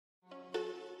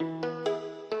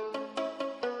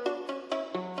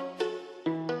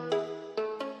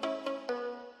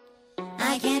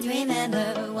I can't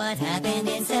remember what happened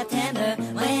in September,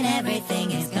 when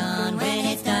everything is gone, when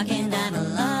it's dark and I'm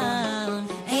alone.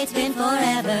 It's been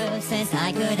forever since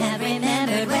I could have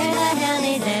remembered where the hell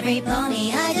is every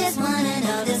pony. I just wanna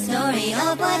know the story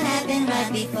of what happened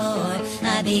right before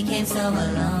I became so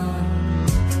alone.